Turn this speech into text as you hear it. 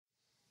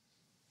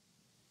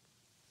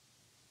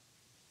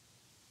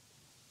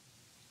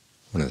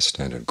One of the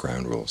standard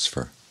ground rules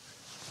for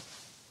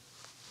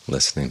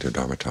listening to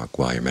Dharma talk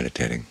while you're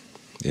meditating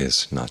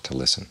is not to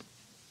listen.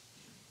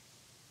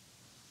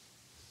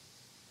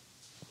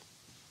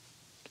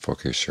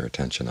 Focus your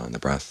attention on the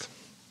breath,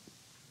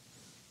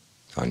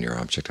 on your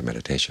object of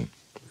meditation,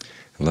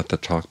 and let the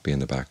talk be in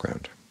the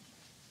background.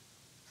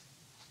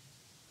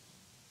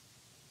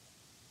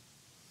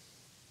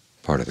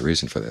 Part of the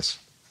reason for this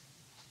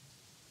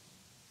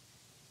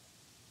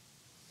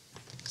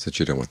is that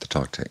you don't want the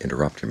talk to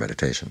interrupt your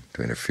meditation,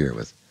 to interfere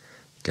with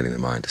getting the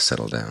mind to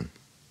settle down.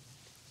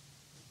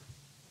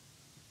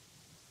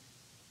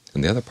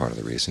 And the other part of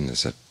the reason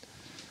is that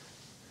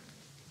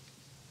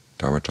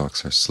Dharma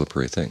talks are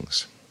slippery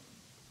things.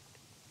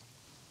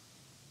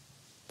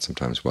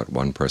 Sometimes what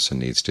one person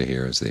needs to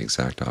hear is the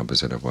exact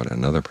opposite of what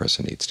another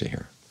person needs to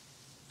hear.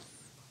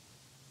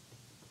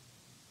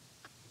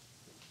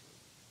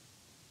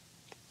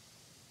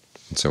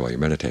 And so while you're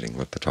meditating,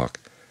 let the talk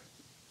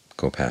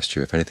go past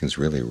you. If anything's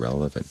really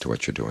relevant to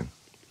what you're doing,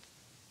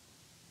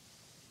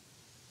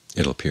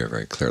 it'll appear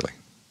very clearly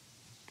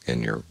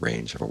in your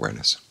range of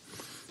awareness.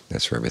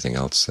 As for everything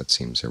else that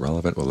seems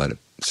irrelevant, we'll let it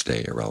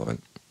stay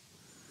irrelevant.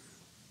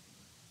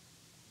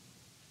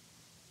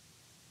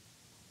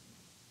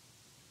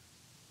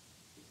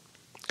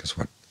 Because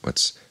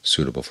what's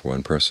suitable for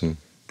one person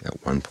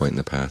at one point in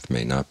the path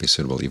may not be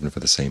suitable even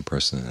for the same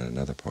person at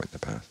another point in the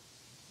path.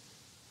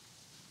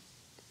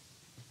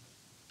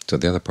 So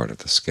the other part of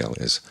the skill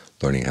is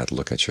learning how to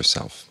look at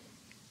yourself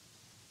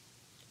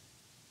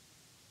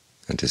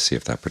and to see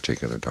if that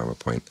particular Dharma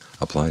point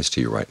applies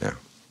to you right now.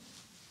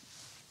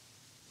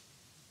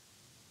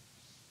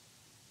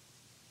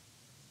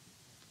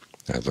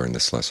 I learned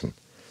this lesson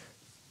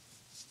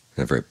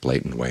in a very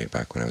blatant way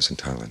back when I was in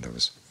Thailand. I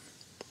was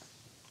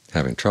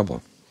having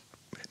trouble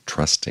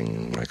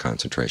trusting my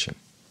concentration.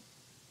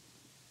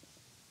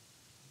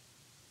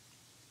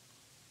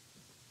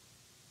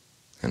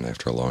 And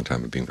after a long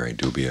time of being very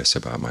dubious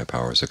about my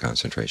powers of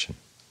concentration,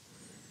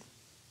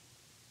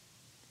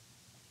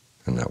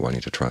 and not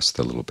wanting to trust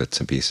the little bits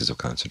and pieces of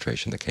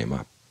concentration that came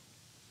up,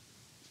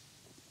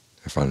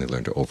 I finally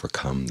learned to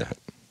overcome that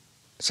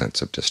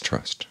sense of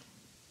distrust,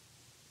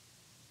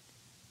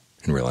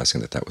 and realizing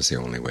that that was the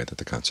only way that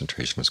the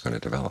concentration was going to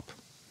develop.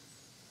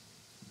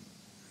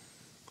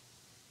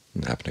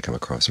 And I happened to come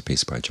across a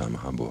piece by Ajahn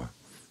Mahabua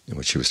in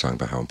which he was talking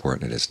about how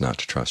important it is not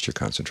to trust your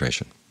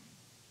concentration.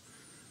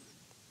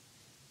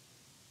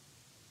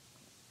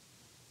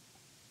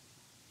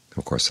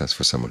 Of course, that's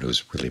for someone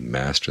who's really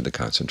mastered the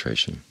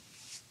concentration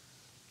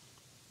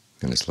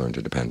and has learned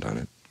to depend on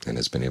it and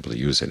has been able to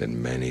use it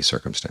in many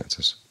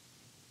circumstances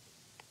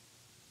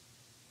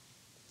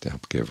to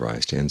help give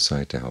rise to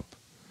insight, to help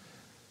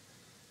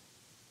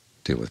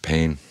deal with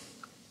pain,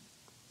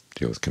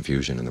 deal with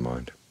confusion in the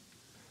mind,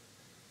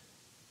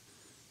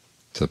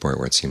 to the point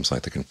where it seems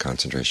like the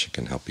concentration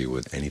can help you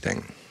with anything,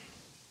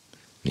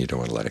 and you don't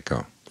want to let it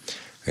go.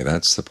 Okay,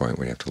 that's the point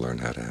where you have to learn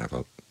how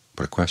to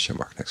put a question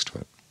mark next to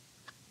it.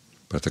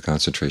 But if the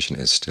concentration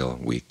is still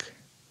weak,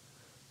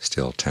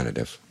 still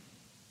tentative,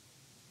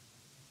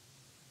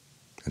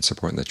 it's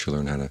important that you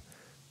learn how to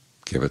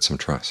give it some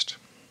trust.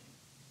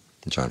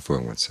 And John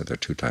Fuang once said there are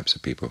two types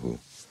of people who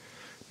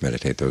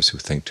meditate, those who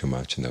think too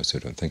much and those who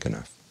don't think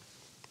enough.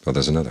 Well,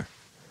 there's another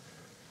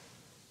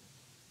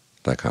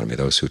dichotomy,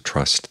 those who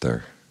trust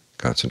their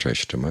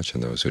concentration too much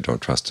and those who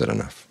don't trust it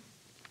enough.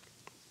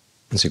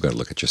 And so you've got to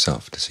look at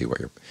yourself to see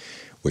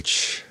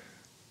which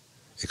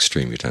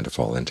extreme you tend to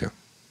fall into.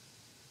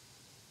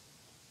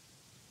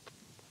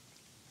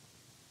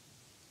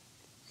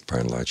 By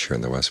and large, here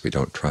in the West, we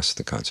don't trust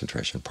the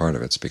concentration. Part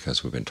of it's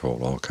because we've been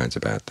told all kinds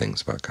of bad things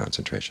about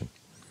concentration.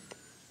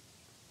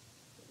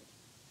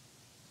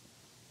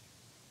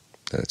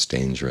 That it's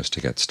dangerous to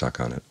get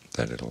stuck on it,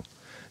 that it'll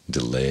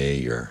delay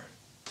your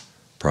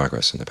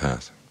progress in the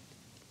path.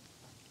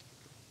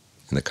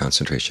 And the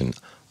concentration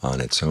on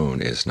its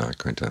own is not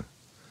going to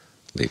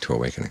lead to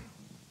awakening.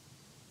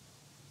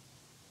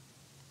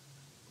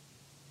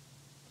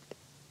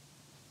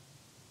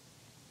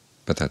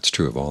 But that's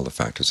true of all the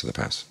factors of the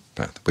path.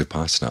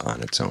 Vipassana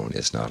on its own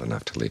is not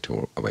enough to lead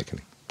to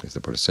awakening. As the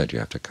Buddha said, you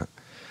have to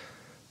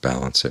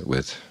balance it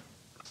with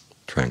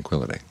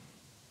tranquility.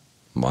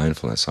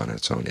 Mindfulness on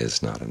its own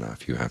is not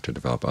enough. You have to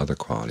develop other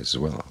qualities as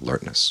well,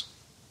 alertness,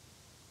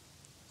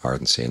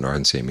 ardency. And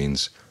ardency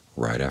means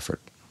right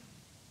effort,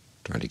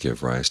 trying to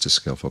give rise to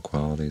skillful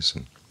qualities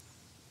and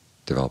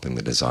developing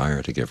the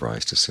desire to give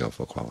rise to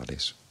skillful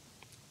qualities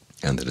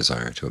and the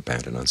desire to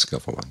abandon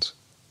unskillful ones.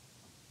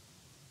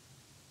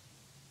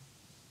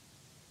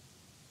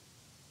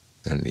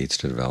 And it needs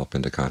to develop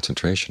into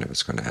concentration if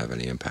it's going to have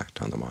any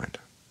impact on the mind.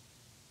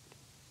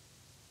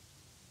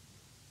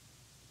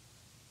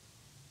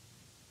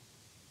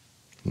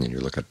 And then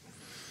you look at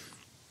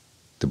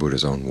the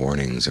Buddha's own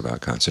warnings about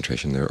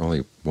concentration. There are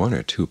only one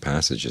or two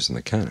passages in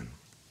the canon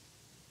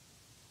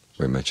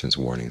where he mentions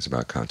warnings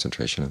about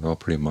concentration, and they're all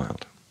pretty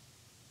mild.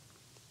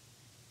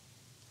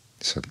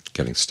 So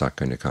getting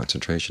stuck on your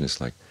concentration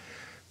is like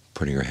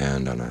putting your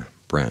hand on a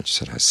branch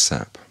that has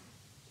sap.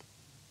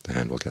 The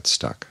hand will get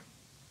stuck.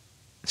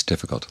 It's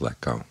difficult to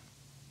let go.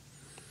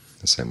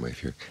 The same way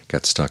if you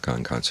get stuck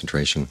on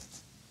concentration,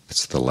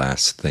 it's the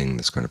last thing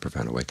that's going to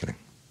prevent awakening.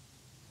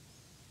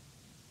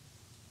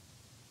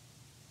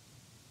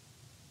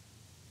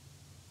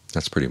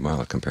 That's pretty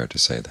mild compared to,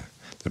 say,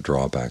 the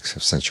drawbacks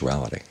of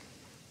sensuality,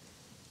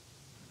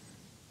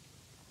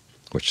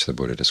 which the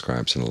Buddha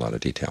describes in a lot of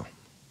detail.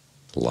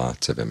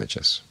 Lots of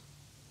images,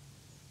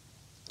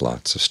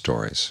 lots of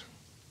stories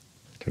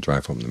to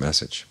drive home the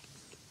message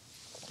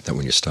that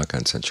when you're stuck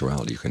on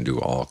sensuality, you can do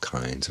all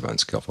kinds of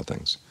unskillful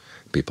things.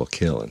 People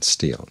kill and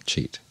steal and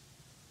cheat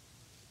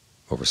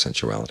over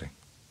sensuality.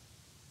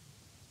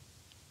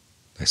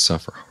 They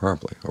suffer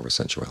horribly over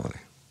sensuality.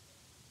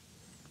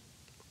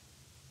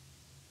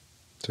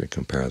 So we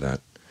compare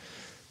that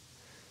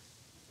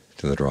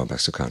to the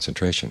drawbacks of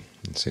concentration,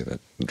 and see that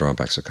the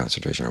drawbacks of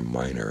concentration are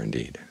minor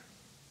indeed,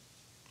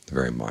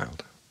 very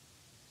mild.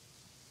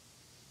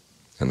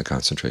 And the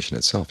concentration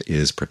itself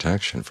is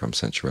protection from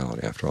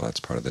sensuality. After all,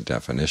 that's part of the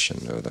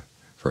definition of the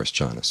first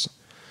jhana,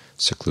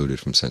 secluded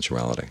from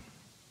sensuality,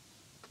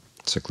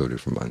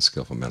 secluded from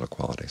unskillful mental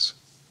qualities.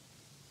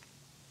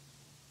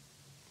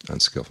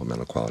 Unskillful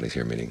mental qualities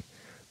here meaning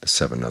the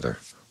 7 other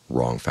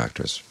wrong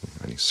factors,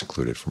 and he's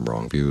secluded from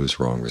wrong views,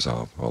 wrong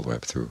resolve, all the way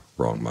up through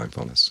wrong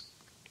mindfulness.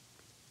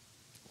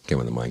 Again,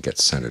 when the mind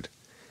gets centered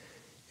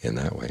in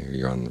that way,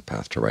 you're on the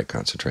path to right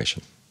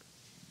concentration.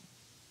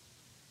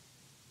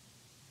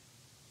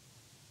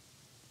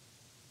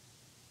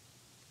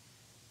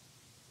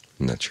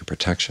 And that's your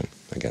protection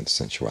against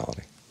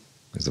sensuality.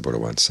 As the Buddha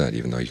once said,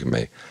 even though you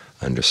may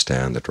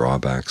understand the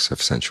drawbacks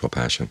of sensual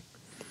passion,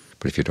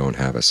 but if you don't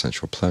have a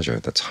sensual pleasure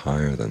that's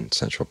higher than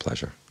sensual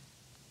pleasure,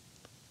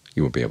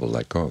 you won't be able to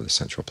let go of the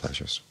sensual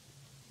pleasures.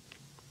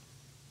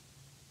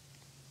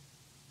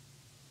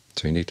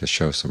 So you need to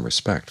show some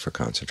respect for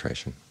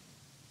concentration.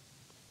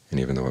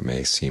 And even though it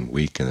may seem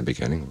weak in the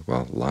beginning,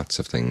 well, lots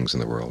of things in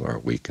the world are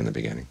weak in the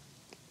beginning.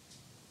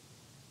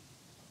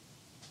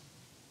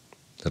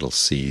 Little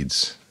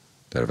seeds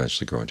that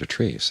eventually grow into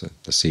trees.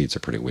 The seeds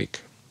are pretty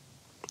weak.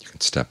 You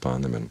can step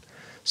on them and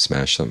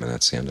smash them, and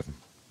that's the end of them.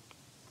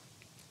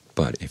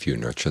 But if you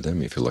nurture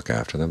them, if you look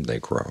after them, they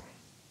grow.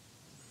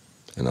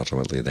 And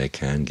ultimately they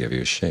can give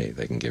you shade,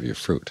 they can give you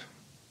fruit.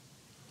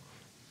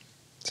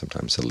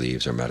 Sometimes the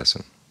leaves are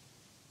medicine.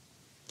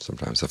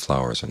 Sometimes the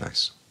flowers are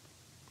nice.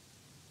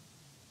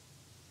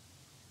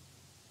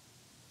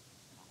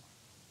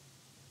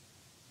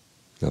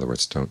 In other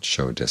words, don't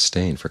show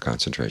disdain for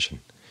concentration,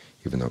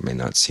 even though it may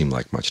not seem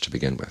like much to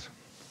begin with.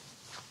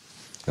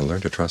 And learn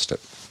to trust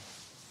it.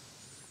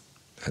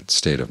 That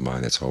state of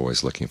mind that's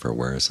always looking for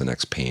where is the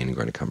next pain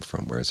going to come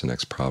from, where is the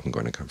next problem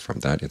going to come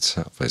from, that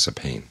itself is a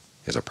pain,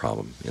 is a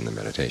problem in the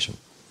meditation.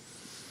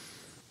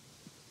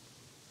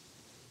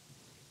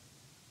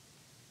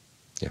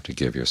 You have to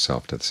give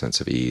yourself to the sense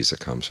of ease that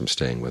comes from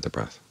staying with the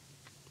breath.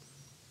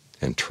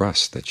 And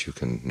trust that you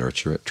can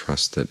nurture it,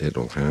 trust that it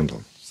will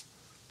handle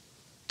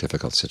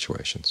difficult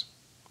situations.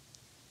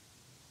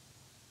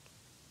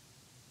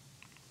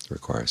 It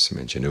requires some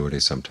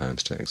ingenuity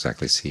sometimes to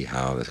exactly see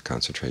how the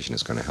concentration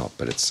is going to help,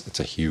 but it's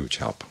a huge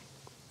help,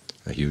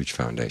 a huge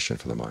foundation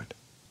for the mind.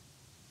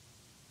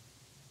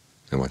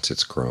 And once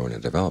it's grown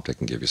and developed, it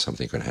can give you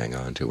something you can hang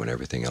on to when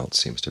everything else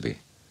seems to be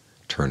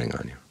turning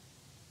on you,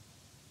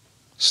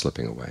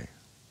 slipping away.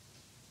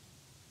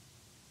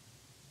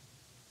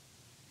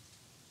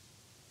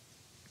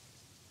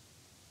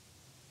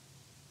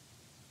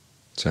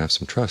 So have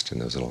some trust in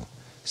those little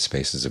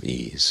spaces of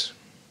ease,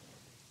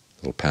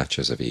 little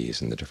patches of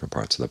ease in the different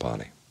parts of the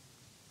body,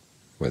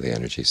 where the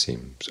energy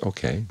seems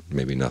okay,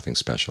 maybe nothing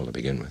special to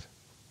begin with,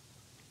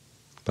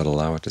 but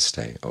allow it to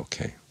stay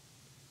okay.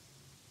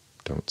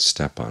 Don't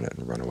step on it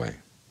and run away.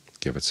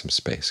 Give it some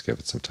space, give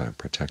it some time,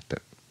 protect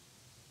it.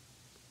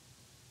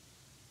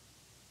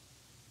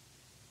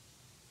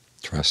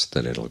 Trust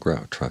that it'll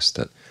grow. Trust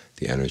that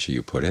the energy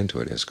you put into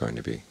it is going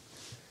to be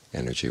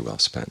energy well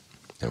spent.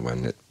 And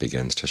when it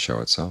begins to show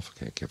itself,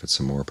 okay, give it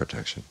some more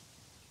protection.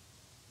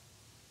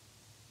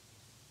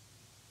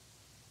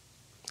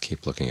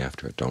 Keep looking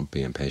after it. Don't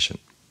be impatient.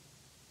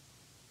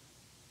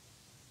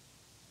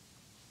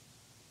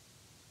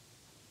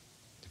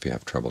 If you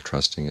have trouble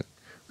trusting it,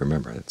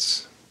 remember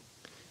it's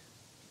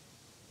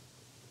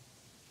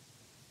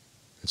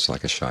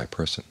like a shy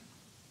person.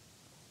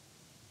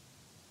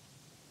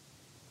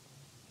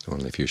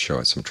 Only if you show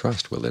it some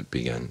trust will it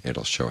begin.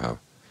 It'll show how.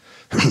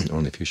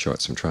 Only if you show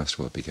it some trust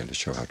will it begin to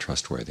show how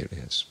trustworthy it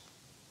is.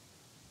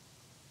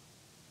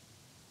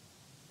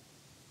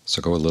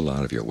 So go a little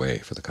out of your way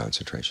for the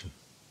concentration.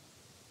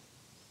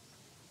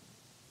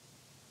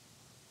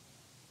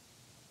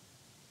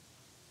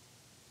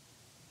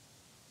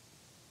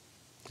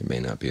 It may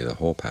not be the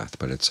whole path,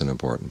 but it's an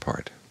important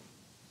part.